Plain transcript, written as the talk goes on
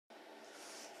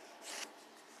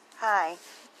Hi,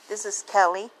 this is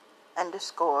Kelly_Renee.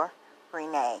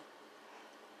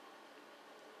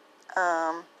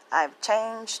 I've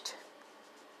changed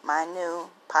my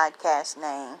new podcast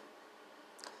name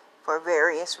for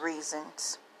various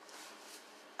reasons.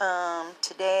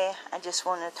 Today I just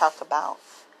want to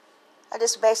I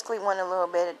just basically want a little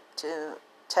bit to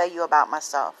tell you about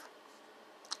myself.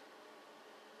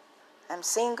 I'm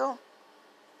single.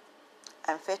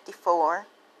 I'm 54.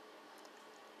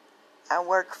 I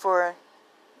work for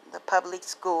the public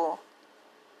school.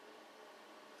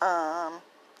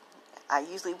 I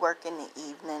usually work in the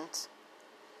evenings,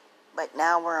 but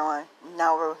now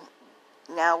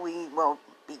we will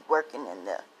be working in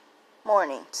the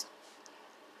mornings.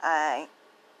 I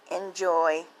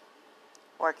enjoy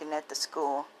working at the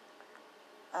school.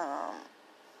 I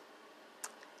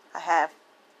have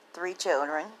 3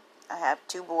 children. I have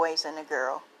 2 boys and a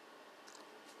girl.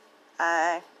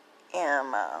 I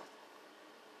am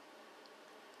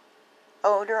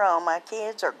older. All my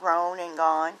kids are grown and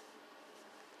gone.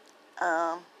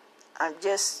 I'm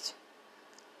just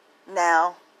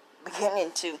now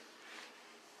beginning to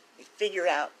figure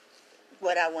out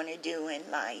what I want to do in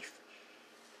life.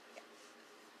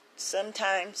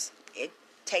 Sometimes it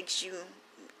takes you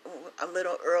a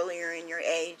little earlier in your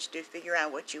age to figure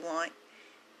out what you want.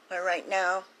 But right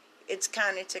now, it's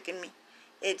kind of taken me.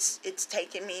 It's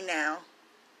taken me now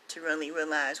to really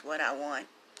realize what I want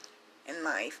in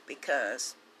life,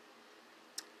 because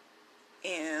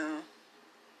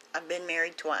I've been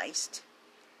married twice,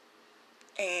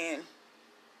 and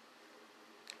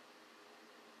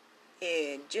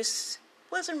it just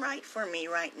wasn't right for me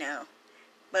right now.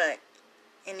 But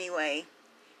anyway,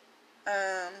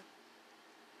 I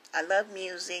love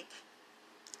music.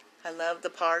 I love the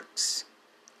parks.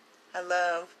 I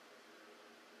love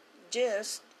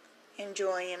just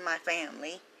enjoying my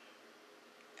family.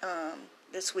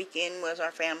 This weekend was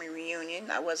our family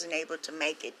reunion. I wasn't able to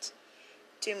make it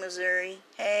to Missouri.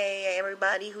 Hey,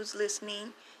 everybody who's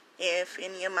listening, if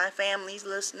any of my family's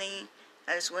listening,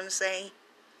 I just want to say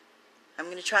I'm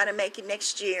going to try to make it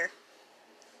next year.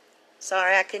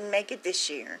 Sorry I couldn't make it this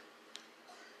year.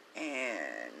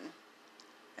 And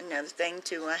another thing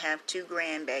too, I have 2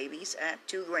 grandbabies. I have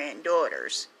 2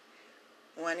 granddaughters.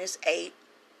 One is 8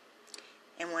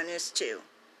 and one is 2.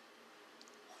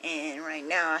 And right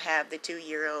now I have the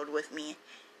 2-year-old with me,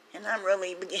 and I'm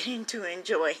really beginning to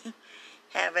enjoy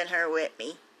having her with me.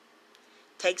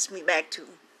 It takes me back to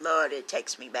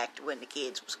when the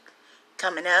kids was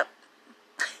coming up.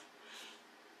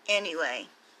 Anyway,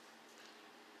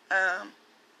 I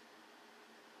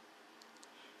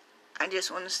just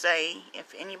want to say,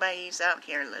 if anybody's out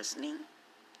here listening,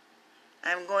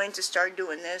 I'm going to start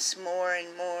doing this more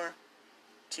and more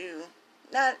to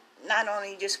not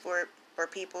only just for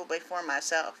people, but for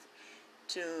myself,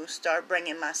 to start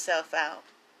bringing myself out.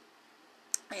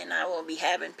 And I will be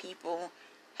having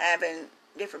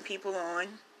different people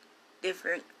on,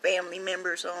 different family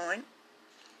members on,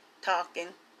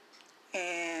 talking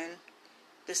and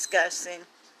discussing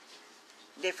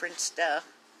different stuff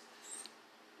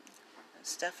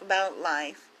about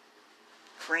life,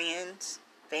 friends,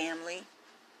 family,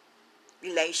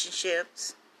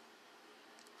 relationships,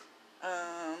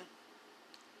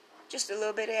 just a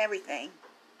little bit of everything,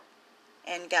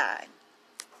 and God.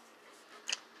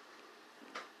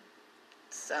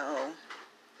 So,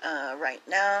 right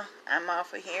now, I'm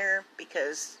off of here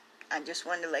because I just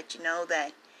wanted to let you know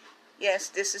that, yes,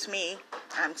 this is me.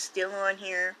 I'm still on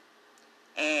here,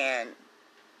 and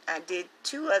I did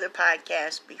 2 other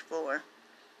podcasts before,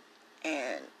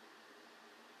 and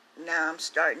now I'm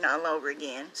starting all over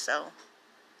again. So,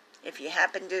 if you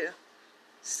happen to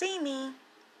see me,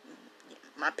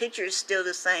 my picture is still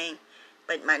the same,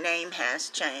 but my name has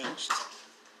changed.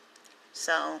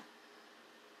 So,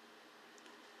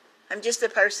 I'm just a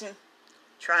person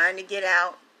trying to get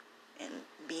out and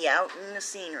be out in the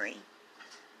scenery.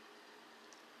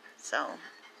 So,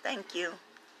 thank you.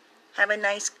 Have a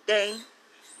nice day.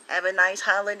 Have a nice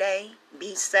holiday.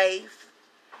 Be safe.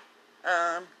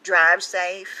 Drive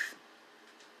safe.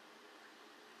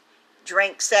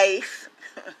 Drink safe.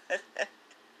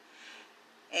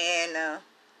 And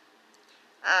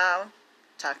I'll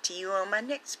talk to you on my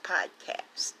next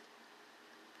podcast.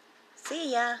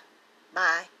 See ya.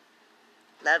 Bye.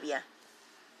 Love ya.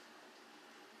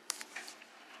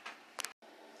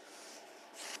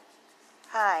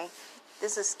 Hi,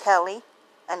 this is Kelly_Renee.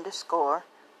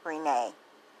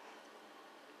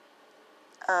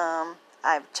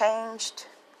 I've changed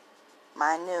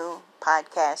my new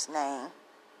podcast name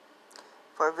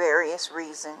for various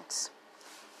reasons.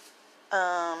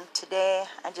 Today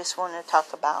I just want to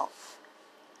talk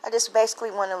I just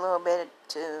basically want a little bit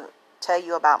to tell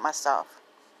you about myself.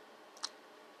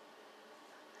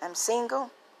 I'm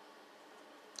single.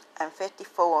 I'm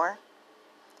 54.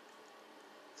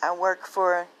 I work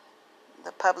for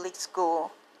the public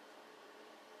school.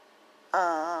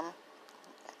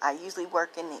 I usually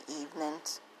work in the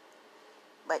evenings,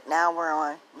 but now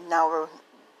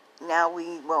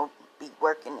we will be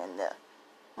working in the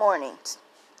mornings.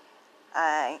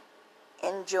 I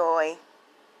enjoy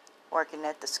working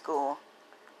at the school.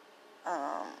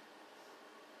 I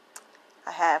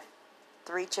have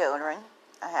 3 children.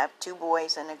 I have 2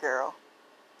 boys and a girl.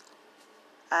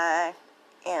 I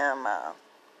am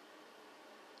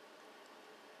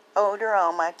older.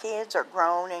 All my kids are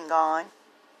grown and gone.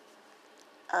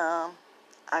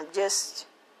 I'm just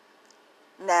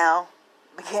now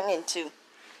beginning to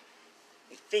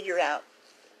figure out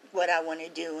what I want to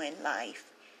do in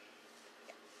life.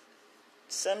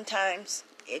 Sometimes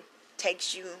it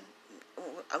takes you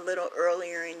a little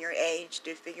earlier in your age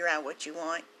to figure out what you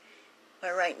want.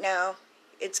 But right now,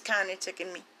 it's kind of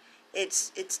taken me.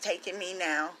 It's taken me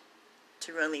now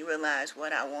to really realize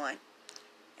what I want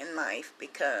in life,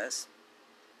 because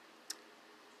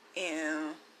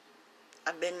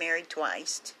I've been married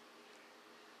twice,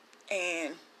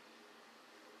 and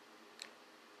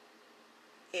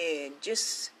it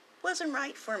just wasn't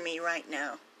right for me right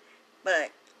now.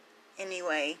 But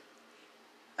anyway,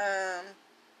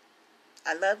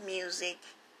 I love music.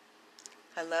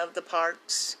 I love the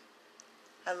parks.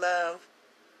 I love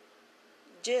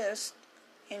just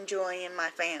enjoying my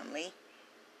family.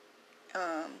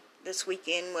 This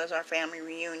weekend was our family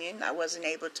reunion. I wasn't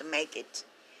able to make it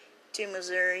to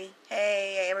Missouri.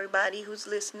 Hey, everybody who's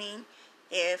listening,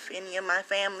 if any of my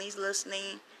family's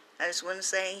listening, I just want to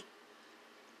say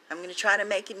I'm going to try to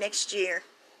make it next year.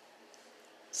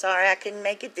 Sorry I couldn't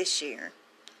make it this year.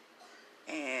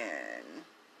 And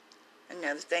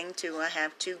another thing too, I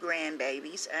have 2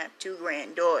 grandbabies. I have 2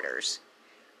 granddaughters.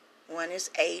 One is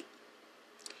 8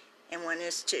 and one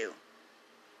is 2.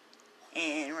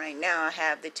 And right now I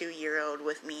have the 2-year-old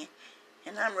with me,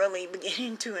 and I'm really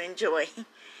beginning to enjoy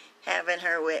having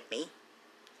her with me. It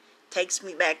takes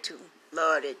me back to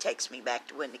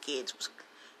when the kids was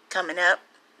coming up.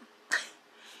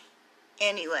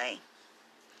 Anyway,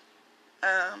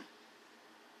 I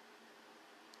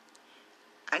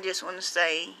just want to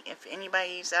say, if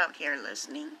anybody's out here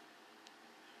listening,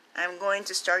 I'm going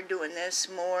to start doing this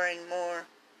more and more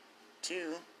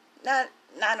to not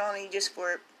only just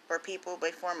for people,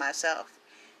 but for myself,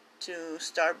 to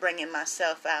start bringing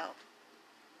myself out.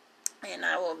 And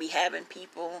I will be having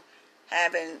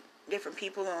different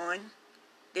people on,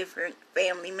 different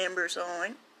family members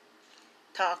on,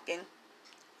 talking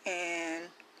and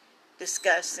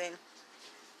discussing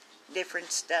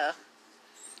different stuff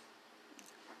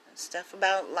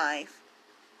about life,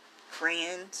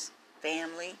 friends,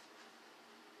 family,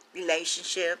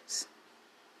 relationships,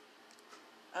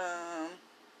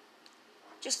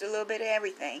 just a little bit of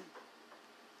everything,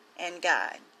 and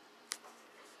God.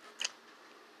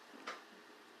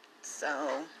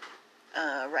 So,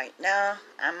 right now,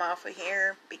 I'm off of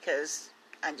here because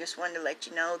I just wanted to let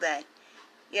you know that,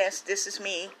 yes, this is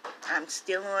me. I'm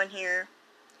still on here,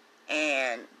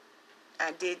 and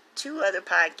I did 2 other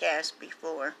podcasts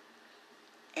before,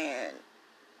 and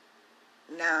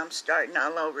now I'm starting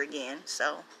all over again.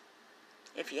 So,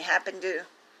 if you happen to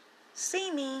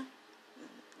see me,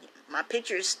 my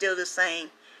picture is still the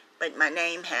same, but my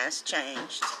name has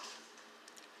changed.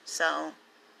 So,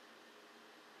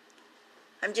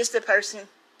 I'm just a person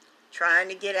trying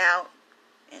to get out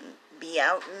and be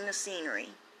out in the scenery.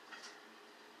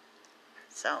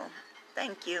 So,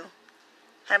 thank you.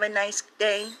 Have a nice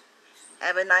day.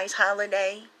 Have a nice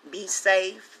holiday. Be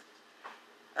safe.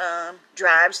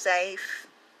 Drive safe.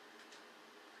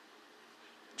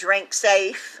 Drink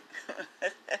safe.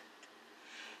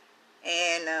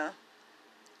 And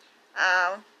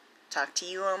I'll talk to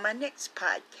you on my next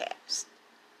podcast.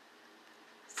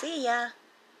 See ya.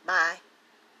 Bye.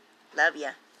 Love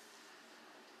ya.